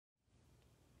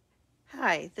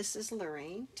Hi, this is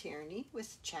Lorraine Tierney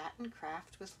with Chat and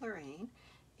Craft with Lorraine,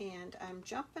 and I'm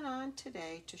jumping on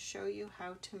today to show you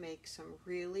how to make some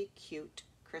really cute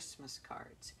Christmas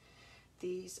cards.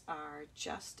 These are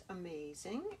just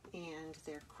amazing, and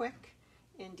they're quick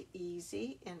and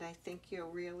easy, and I think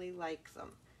you'll really like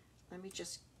them. Let me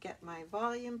just get my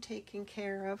volume taken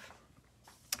care of.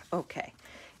 Okay,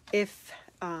 if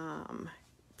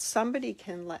somebody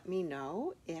can let me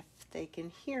know if they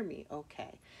can hear me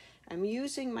okay. I'm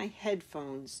using my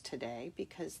headphones today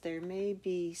because there may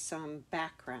be some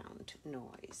background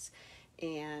noise,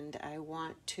 and I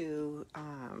want to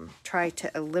try to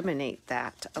eliminate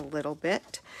that a little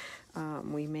bit.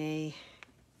 We may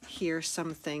hear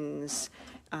some things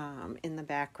in the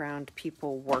background,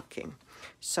 people working.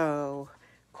 So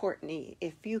Courtney,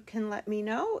 if you can let me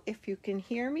know if you can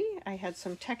hear me. I had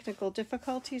some technical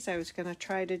difficulties. I was going to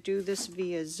try to do this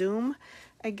via Zoom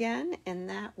again, and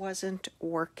that wasn't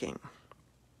working.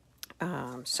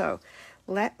 So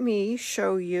let me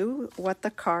show you what the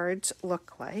cards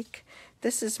look like.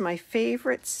 This is my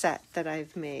favorite set that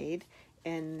I've made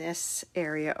in this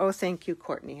area. Oh, thank you,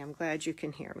 Courtney. I'm glad you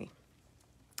can hear me.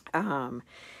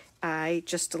 I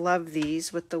just love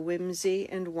these with the Whimsy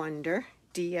and Wonder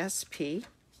DSP.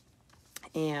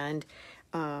 And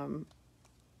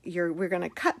we're going to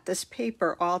cut this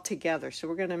paper all together. So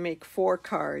we're going to make 4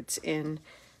 cards in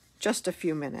just a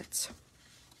few minutes.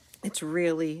 It's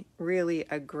really, really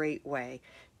a great way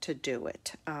to do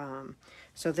it.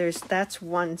 So that's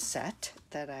one set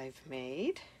that I've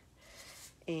made.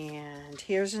 And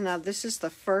here's another. This is the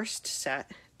first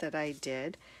set that I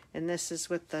did. And this is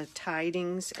with the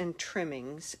Tidings and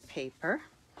Trimmings paper.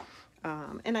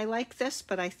 And I like this,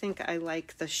 but I think I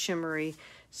like the shimmery,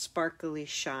 sparkly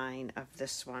shine of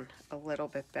this one a little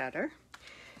bit better.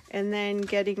 And then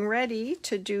getting ready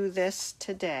to do this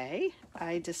today,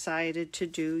 I decided to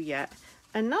do yet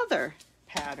another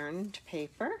patterned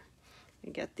paper.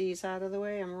 And get these out of the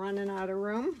way. I'm running out of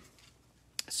room.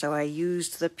 So I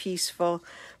used the Peaceful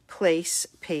Place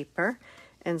paper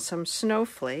and some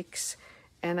snowflakes,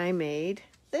 and I made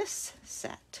this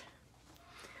set.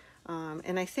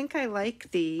 And I think I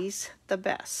like these the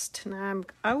best. Now I'm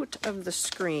out of the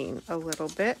screen a little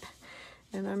bit,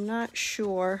 and I'm not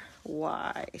sure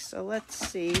why. So let's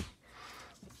see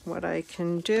what I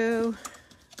can do.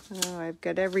 Oh, I've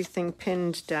got everything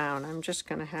pinned down. I'm just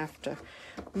going to have to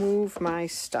move my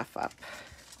stuff up.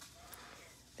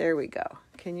 There we go.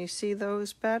 Can you see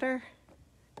those better?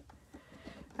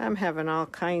 I'm having all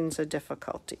kinds of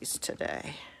difficulties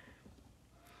today.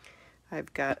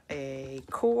 I've got a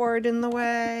cord in the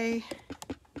way.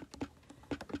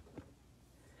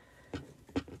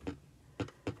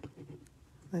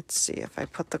 Let's see if I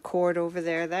put the cord over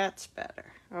there, that's better.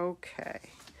 Okay,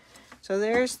 so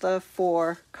there's the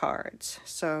 4 cards.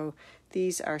 So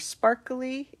these are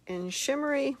sparkly and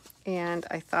shimmery, and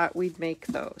I thought we'd make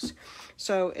those.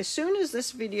 So as soon as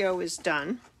this video is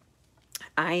done,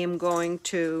 I am going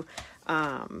to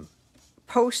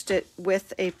post it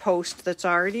with a post that's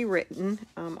already written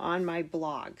on my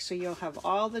blog. So you'll have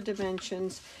all the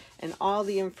dimensions and all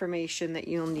the information that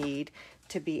you'll need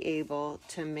to be able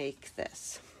to make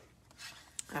this.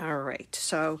 All right,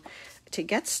 so to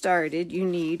get started, you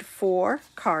need 4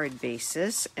 card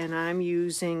bases, and I'm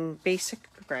using Basic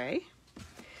Gray.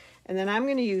 And then I'm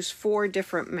going to use 4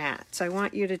 different mats. I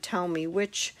want you to tell me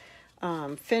which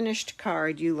finished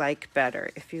card you like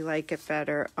better. If you like it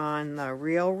better on the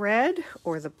Real Red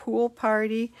or the Pool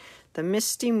Party, the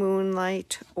Misty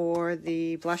Moonlight, or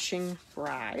the Blushing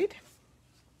Bride.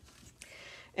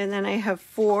 And then I have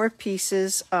 4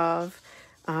 pieces of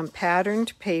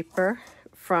patterned paper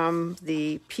from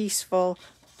the Peaceful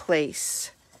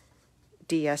Place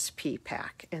DSP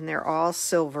pack, and they're all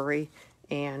silvery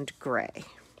and gray.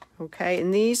 Okay,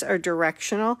 and these are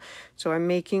directional, so I'm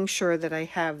making sure that I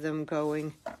have them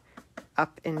going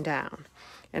up and down.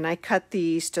 And I cut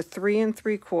these to 3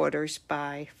 3/4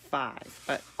 by 5,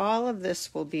 but all of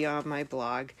this will be on my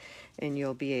blog, and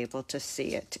you'll be able to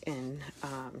see it in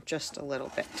just a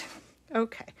little bit.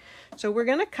 Okay, so we're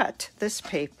going to cut this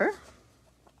paper,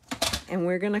 and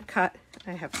we're going to cut,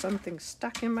 I have something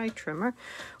stuck in my trimmer,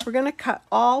 we're going to cut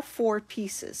all 4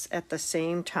 pieces at the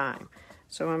same time.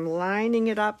 So I'm lining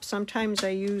it up. Sometimes I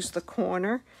use the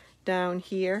corner down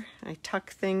here. I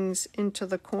tuck things into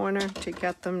the corner to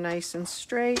get them nice and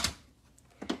straight.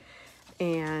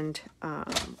 And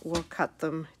we'll cut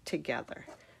them together.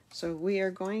 So we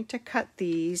are going to cut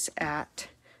these at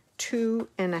 2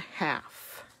 1/2.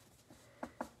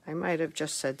 I might have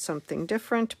just said something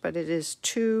different, but it is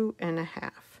 2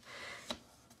 1/2.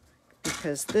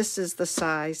 Because this is the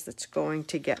size that's going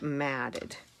to get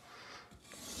matted.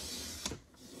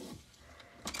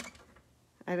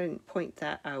 I didn't point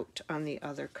that out on the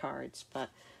other cards, but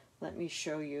let me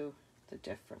show you the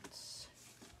difference.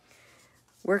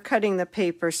 We're cutting the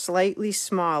paper slightly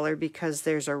smaller because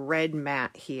there's a red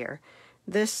mat here.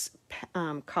 This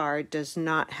card does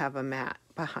not have a mat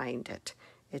behind it.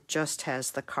 It just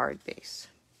has the card base.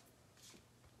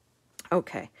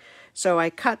 Okay, so I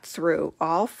cut through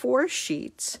all 4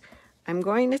 sheets. I'm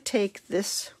going to take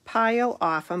this pile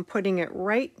off. I'm putting it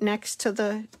right next to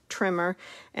the trimmer,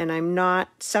 and I'm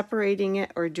not separating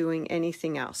it or doing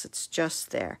anything else. It's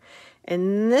just there.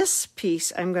 And this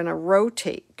piece I'm going to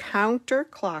rotate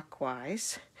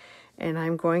counterclockwise, and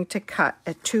I'm going to cut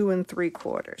at 2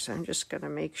 3/4. I'm just going to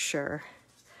make sure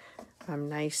I'm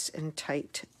nice and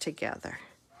tight together.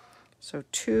 So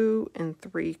 2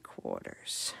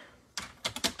 3/4.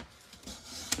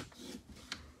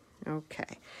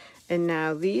 Okay, and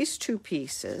now these 2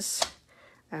 pieces,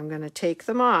 I'm going to take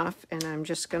them off, and I'm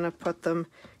just going to put them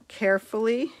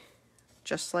carefully,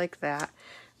 just like that.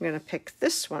 I'm going to pick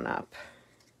this one up,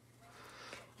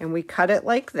 and we cut it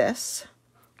like this.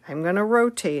 I'm going to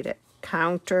rotate it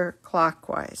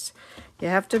counterclockwise. You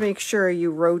have to make sure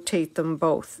you rotate them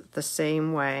both the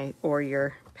same way, or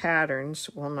your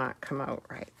patterns will not come out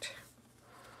right.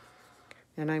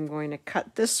 And I'm going to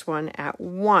cut this one at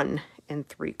 1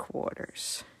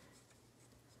 3/4.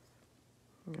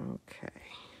 Okay.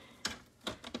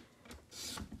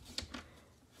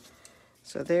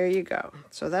 So there you go.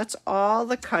 So that's all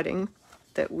the cutting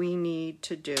that we need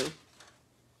to do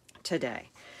today.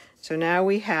 So now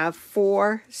we have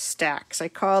 4 stacks. I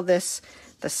call this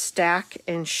the stack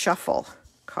and shuffle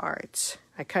cards.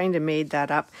 I kind of made that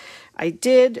up. I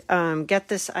did get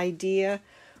this idea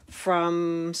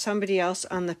from somebody else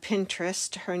on the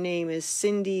Pinterest. Her name is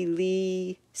Cindy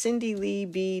Lee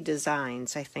B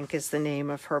Designs, I think is the name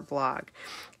of her blog.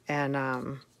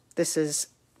 And this is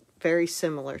very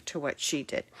similar to what she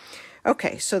did.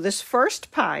 Okay, so this first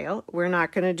pile, we're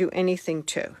not going to do anything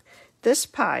to. This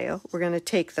pile, we're going to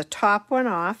take the top one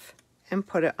off and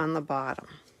put it on the bottom.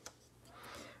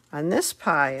 On this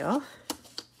pile,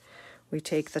 we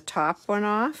take the top one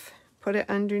off, put it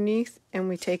underneath, and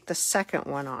we take the second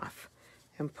one off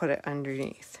and put it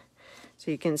underneath.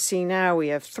 So you can see now we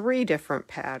have 3 different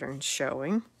patterns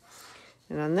showing.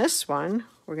 And on this one,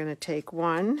 we're going to take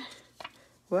 1,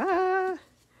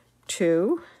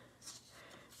 2,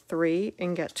 3,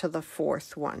 and get to the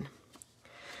 4th one.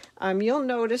 You'll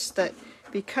notice that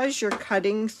because you're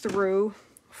cutting through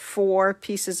 4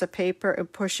 pieces of paper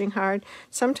and pushing hard,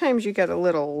 sometimes you get a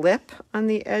little lip on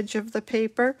the edge of the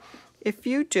paper. If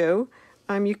you do,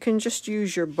 you can just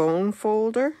use your bone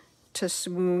folder to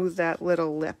smooth that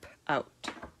little lip out.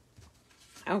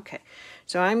 Okay,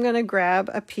 so I'm going to grab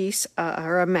a piece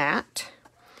or a mat.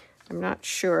 I'm not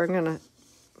sure. I'm going to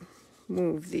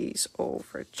move these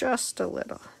over just a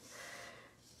little.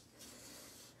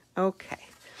 Okay,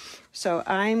 so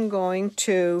I'm going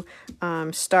to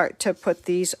start to put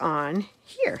these on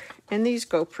here, and these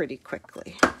go pretty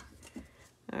quickly.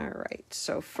 All right,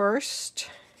 so first,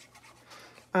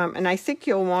 and I think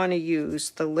you'll want to use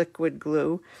the liquid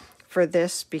glue for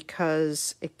this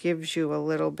because it gives you a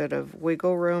little bit of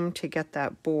wiggle room to get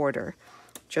that border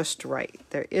just right.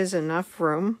 There is enough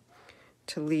room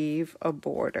to leave a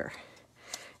border.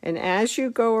 And as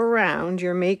you go around,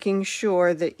 you're making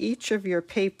sure that each of your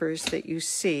papers that you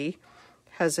see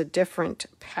has a different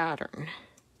pattern.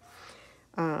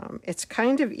 It's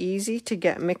kind of easy to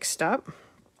get mixed up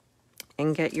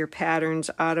and get your patterns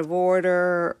out of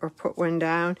order or put one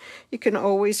down. You can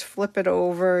always flip it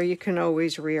over. You can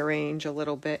always rearrange a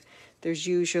little bit. There's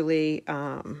usually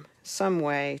some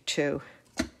way to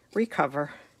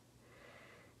recover.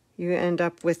 You end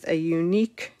up with a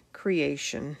unique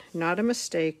creation, not a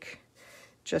mistake,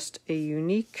 just a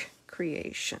unique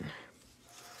creation.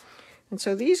 And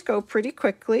so these go pretty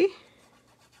quickly.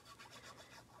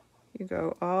 You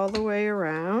go all the way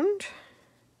around.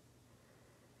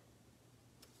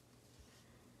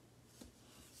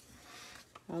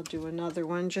 I'll do another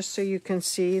one just so you can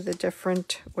see the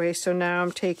different way. So now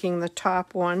I'm taking the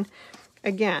top one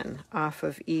again off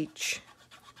of each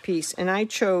piece, and I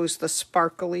chose the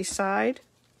sparkly side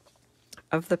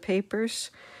of the papers.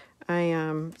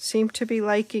 I seem to be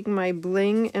liking my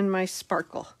bling and my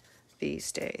sparkle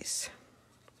these days.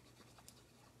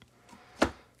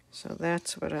 So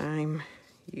that's what I'm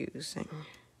using.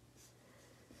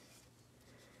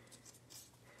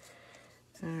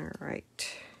 All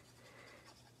right.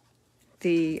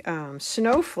 The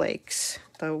snowflakes,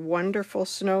 the wonderful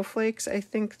snowflakes, I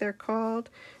think they're called,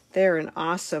 they're an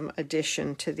awesome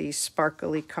addition to these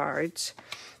sparkly cards.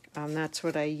 That's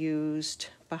what I used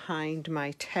behind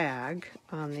my tag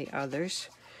on the others.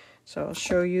 So I'll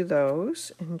show you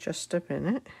those in just a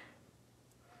minute.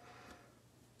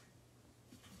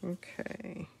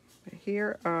 Okay,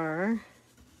 here are,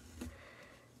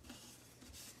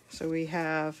 so we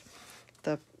have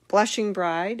the Blushing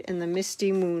Bride and the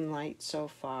Misty Moonlight so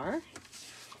far.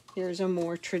 Here's a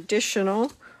more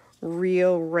traditional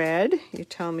Real Red. You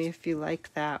tell me if you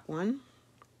like that one.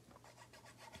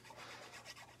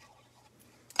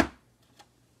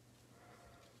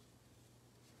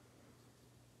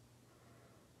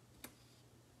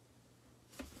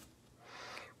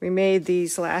 We made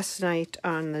these last night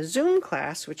on the Zoom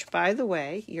class, which, by the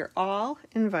way, you're all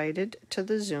invited to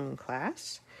the Zoom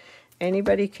class.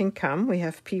 Anybody can come. We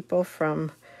have people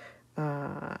from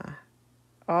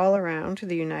all around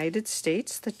the United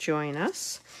States that join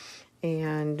us.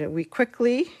 And we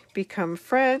quickly become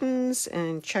friends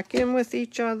and check in with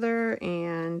each other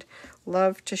and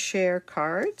love to share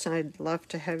cards. I'd love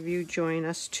to have you join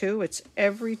us too. It's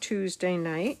every Tuesday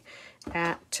night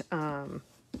at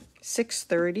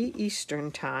 6:30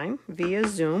 Eastern Time via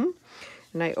Zoom.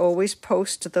 And I always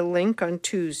post the link on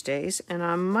Tuesdays. And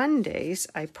on Mondays,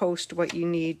 I post what you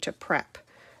need to prep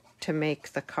to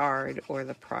make the card or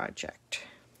the project.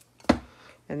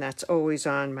 And that's always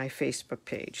on my Facebook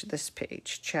page, this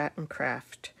page, Chat and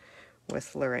Craft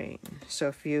with Lorraine. So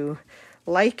if you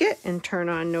like it and turn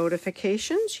on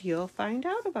notifications, you'll find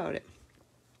out about it.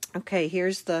 Okay,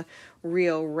 here's the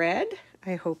Real Red.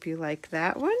 I hope you like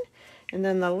that one. And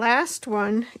then the last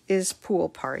one is Pool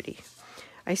Party.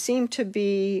 I seem to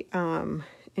be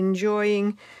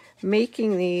enjoying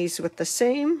making these with the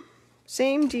same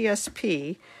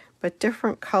DSP, but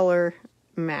different color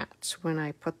mats. When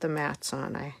I put the mats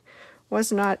on, I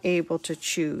was not able to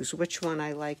choose which one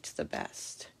I liked the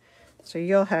best. So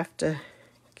you'll have to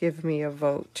give me a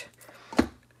vote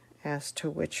as to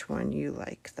which one you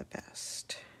like the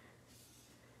best.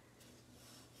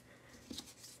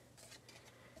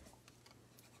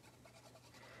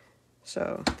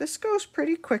 So this goes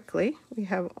pretty quickly. We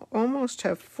almost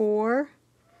have 4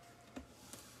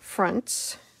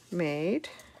 fronts made.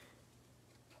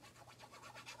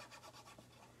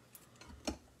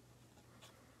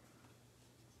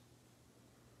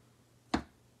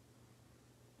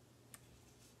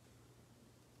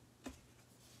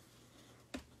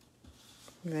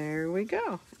 There we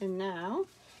go. And now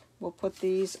we'll put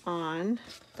these on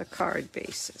the card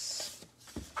bases.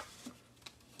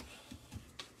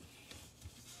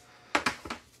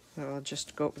 So I'll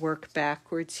just work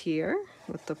backwards here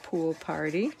with the Pool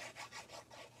Party.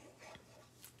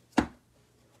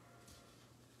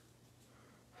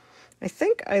 I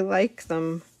think I like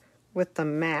them with the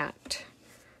mat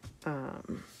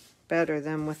better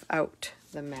than without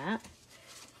the mat,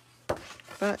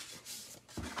 but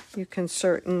you can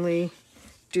certainly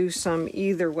do some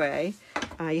either way.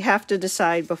 You have to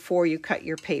decide before you cut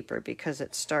your paper because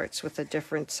it starts with a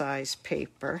different size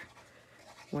paper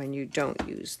when you don't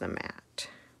use the mat.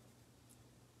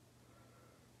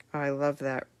 I love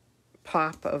that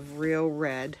pop of Real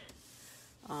Red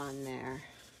on there.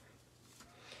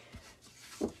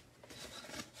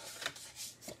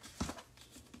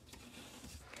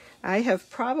 I have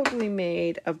probably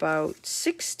made about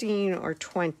 16 or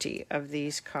 20 of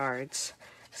these cards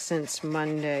since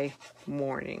Monday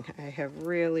morning. I have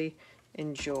really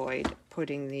enjoyed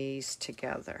putting these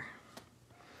together.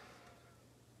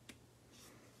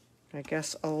 I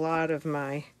guess a lot of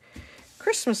my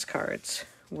Christmas cards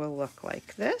will look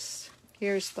like this.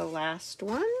 Here's the last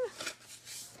one.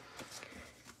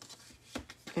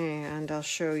 And I'll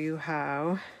show you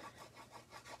how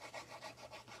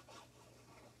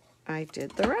I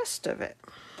did the rest of it.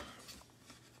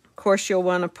 Of course, you'll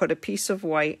want to put a piece of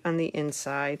white on the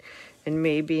inside and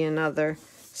maybe another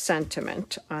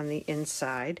sentiment on the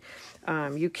inside.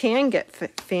 You can get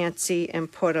fancy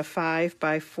and put a 5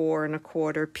 by 4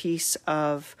 1/4 piece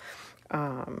of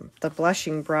the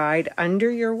Blushing Bride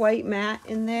under your white mat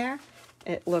in there.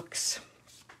 It looks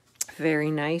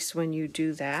very nice when you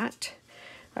do that.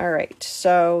 All right,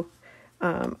 so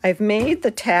I've made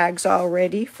the tags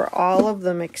already for all of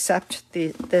them except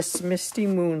this Misty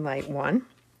Moonlight one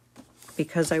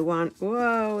because I want,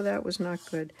 whoa, that was not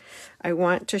good. I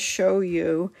want to show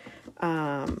you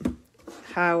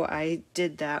how I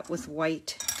did that with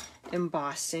white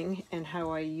embossing and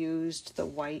how I used the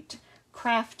white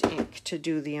craft ink to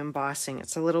do the embossing.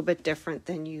 It's a little bit different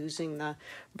than using the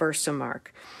Versamark.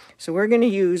 So we're going to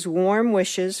use Warm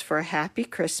Wishes for a Happy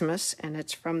Christmas, and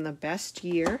it's from the Best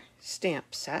Year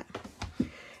stamp set.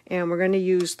 And we're going to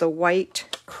use the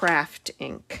white craft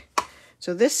ink.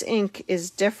 So this ink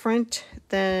is different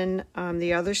than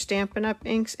the other Stampin' Up!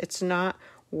 Inks. It's not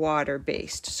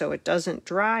water-based, so it doesn't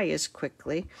dry as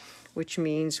quickly, which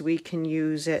means we can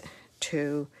use it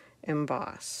to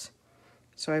emboss.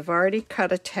 So I've already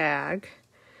cut a tag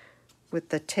with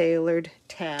the tailored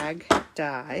tag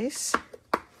dies,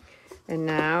 and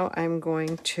now I'm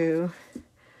going to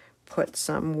put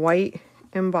some white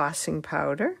embossing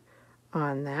powder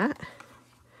on that.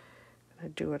 I'm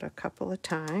going to do it a couple of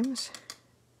times.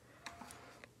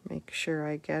 Make sure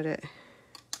I get it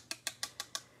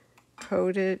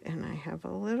coated, and I have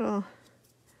a little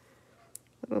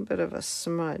bit of a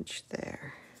smudge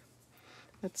there.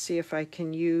 Let's see if I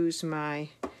can use my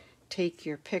take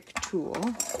your pick tool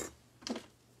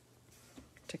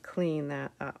to clean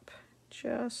that up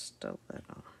just a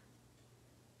little.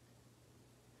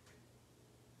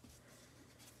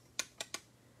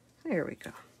 There we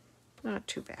go. Not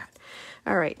too bad.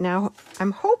 All right, now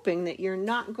I'm hoping that you're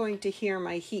not going to hear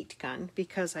my heat gun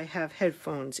because I have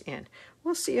headphones in.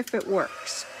 We'll see if it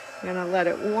works. I'm going to let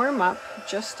it warm up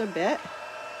just a bit.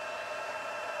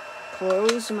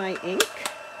 Close my ink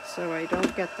so I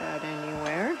don't get that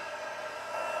anywhere.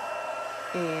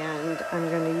 And I'm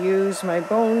going to use my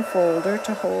bone folder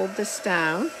to hold this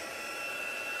down.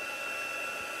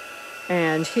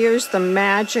 And here's the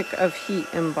magic of heat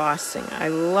embossing. I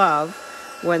love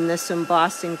when this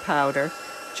embossing powder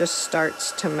just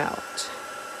starts to melt.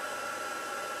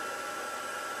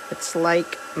 It's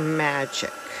like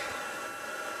magic.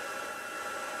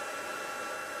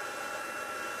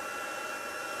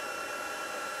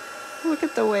 Look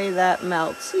at the way that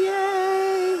melts.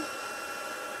 Yay!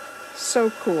 So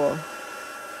cool.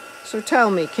 So tell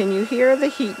me, can you hear the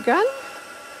heat gun?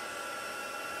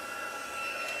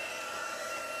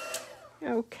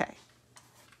 Okay.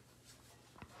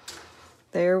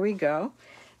 There we go.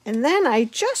 And then I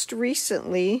just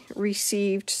recently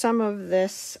received some of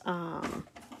this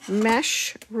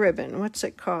mesh ribbon. What's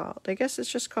it called? I guess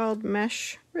it's just called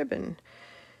mesh ribbon.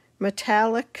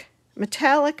 Metallic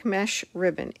mesh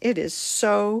ribbon. It is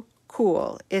so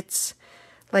cool. It's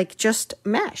like just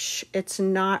mesh. It's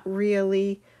not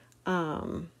really,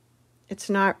 doesn't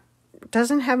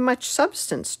have much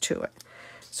substance to it.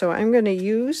 So I'm going to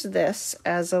use this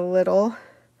as a little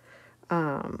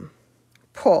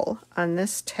pull on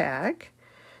this tag.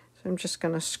 So I'm just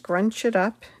going to scrunch it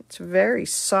up. It's very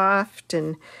soft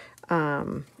and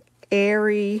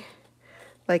airy,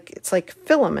 it's like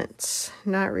filaments,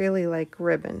 not really like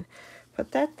ribbon.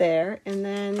 Put that there, and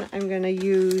then I'm going to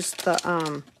use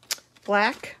the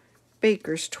black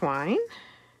baker's twine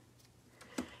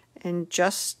and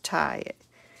just tie it.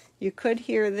 You could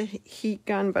hear the heat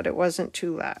gun, but it wasn't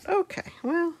too loud. Okay,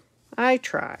 well, I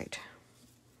tried.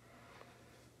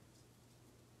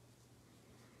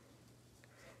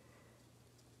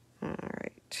 All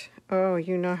right. Oh,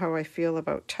 you know how I feel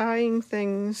about tying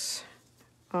things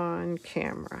on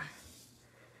camera.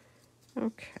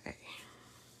 Okay.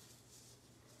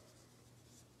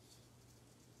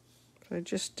 So I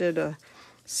just did a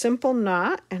simple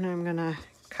knot, and I'm going to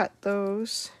cut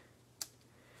those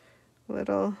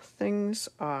little things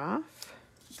off.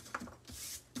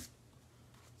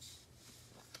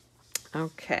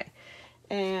 Okay.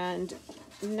 And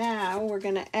now we're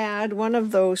going to add one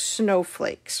of those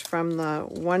snowflakes from the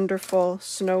Wonderful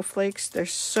Snowflakes. They're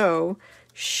so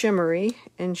shimmery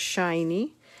and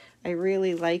shiny. I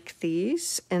really like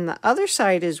these. And the other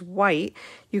side is white.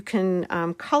 You can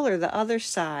color the other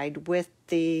side with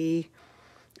the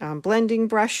blending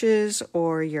brushes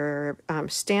or your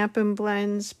Stampin'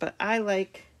 Blends. But I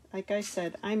like I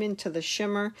said, I'm into the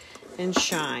shimmer and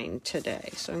shine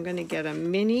today. So I'm going to get a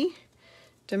mini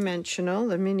dimensional.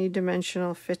 The mini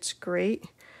dimensional fits great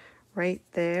right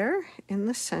there in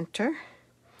the center.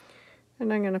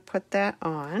 And I'm going to put that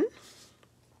on.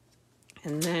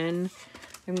 And then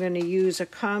I'm going to use a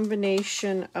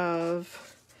combination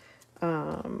of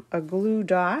a glue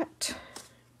dot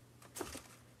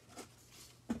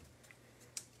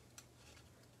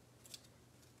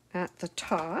at the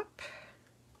top,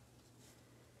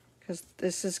 because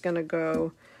this is going to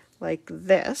go like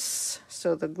this.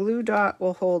 So the glue dot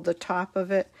will hold the top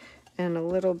of it, and a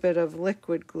little bit of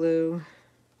liquid glue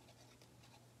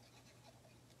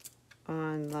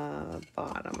on the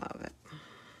bottom of it.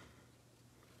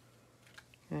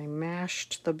 I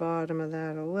mashed the bottom of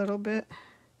that a little bit.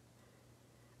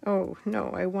 Oh, no,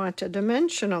 I want a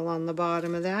dimensional on the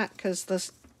bottom of that because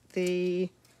the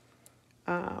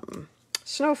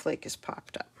snowflake is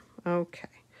popped up. Okay,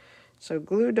 so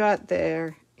glue dot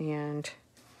there and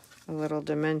a little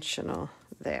dimensional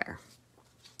there.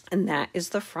 And that is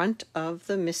the front of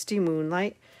the Misty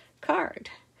Moonlight card.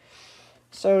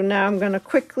 So now I'm going to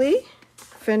quickly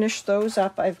finish those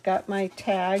up. I've got my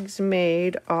tags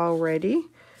made already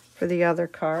for the other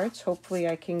cards. Hopefully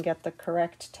I can get the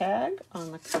correct tag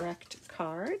on the correct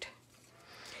card.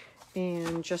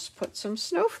 And just put some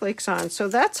snowflakes on. So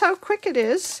that's how quick it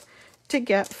is to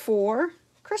get 4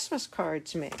 Christmas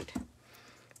cards made.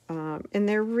 And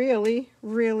they're really,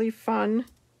 really fun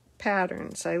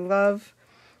patterns. I love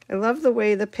the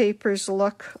way the papers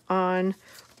look on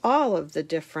all of the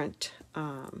different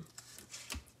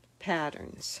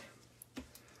patterns.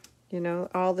 You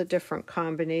know, all the different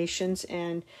combinations.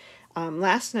 And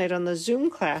last night on the Zoom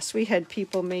class, we had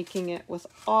people making it with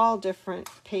all different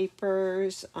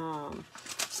papers.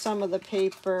 Some of the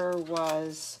paper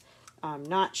was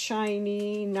not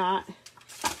shiny, not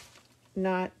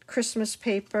Christmas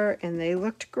paper, and they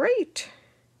looked great.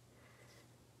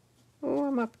 Oh,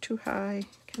 I'm up too high.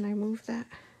 Can I move that?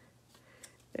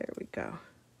 There we go.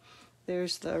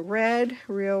 There's the red,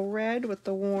 real red with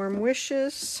the warm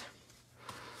wishes.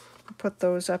 Put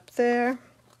those up there.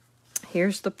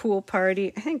 Here's the pool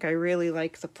party. I think I really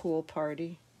like the pool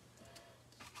party.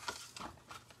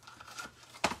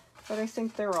 But I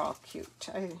think they're all cute.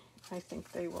 I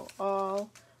think they will all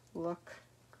look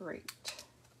great.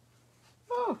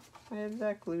 Oh, where did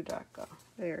that glue dot go?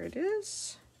 There it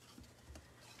is.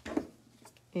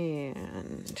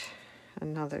 And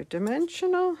another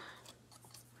dimensional.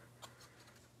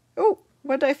 Oh,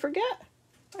 what did I forget?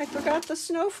 I forgot the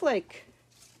snowflake.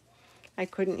 I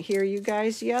couldn't hear you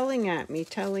guys yelling at me,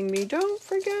 telling me, don't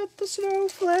forget the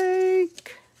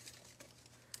snowflake.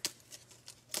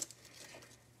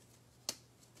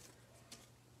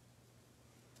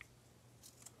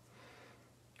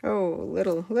 Oh,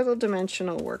 little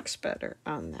dimensional works better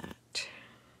on that.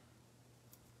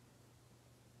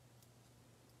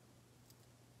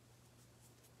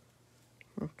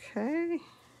 Okay.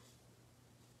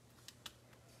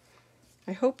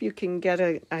 I hope you can get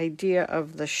an idea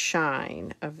of the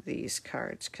shine of these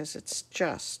cards because it's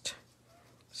just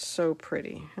so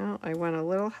pretty. Well, I went a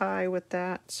little high with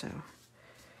that, so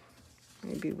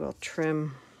maybe we'll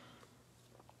trim.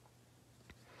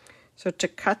 So to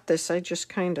cut this, I just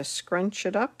kind of scrunch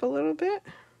it up a little bit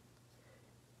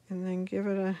and then give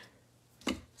it a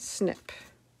snip.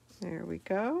 There we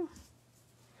go.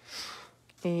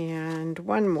 And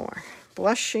one more,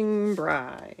 Blushing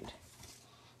Bride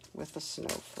with a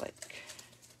snowflake.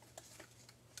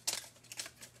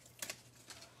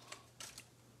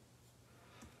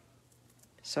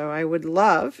 So I would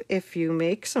love if you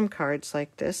make some cards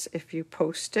like this, if you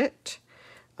post it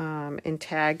and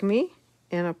tag me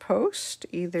in a post,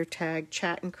 either tag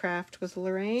Chat and Craft with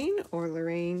Lorraine or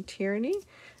Lorraine Tierney.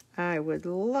 I would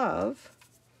love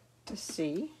to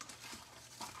see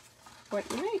what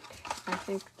you make. I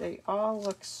think they all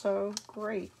look so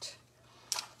great.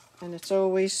 And it's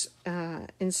always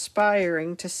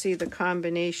inspiring to see the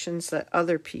combinations that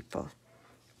other people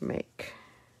make.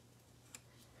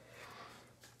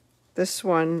 This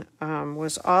one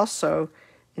was also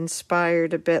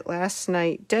inspired a bit. Last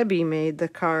night, Debbie made the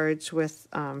cards with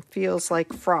Feels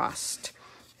Like Frost,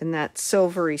 and that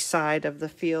silvery side of the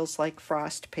Feels Like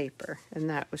Frost paper, and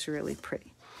that was really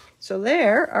pretty. So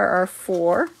there are our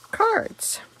 4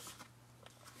 cards.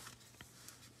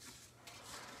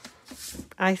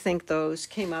 I think those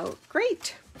came out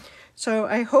great. So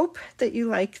I hope that you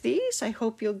like these. I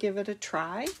hope you'll give it a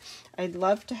try. I'd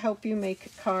love to help you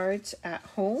make cards at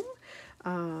home.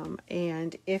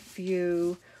 And if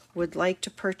you would like to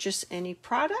purchase any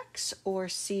products or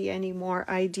see any more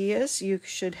ideas, you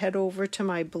should head over to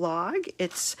my blog.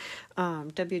 It's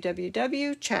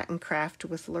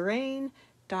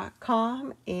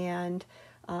www.chatandcraftwithlorraine.com, and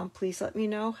please let me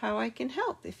know how I can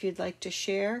help. If you'd like to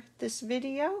share this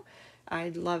video,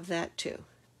 I'd love that too.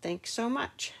 Thanks so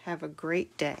much. Have a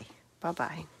great day.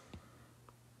 Bye-bye.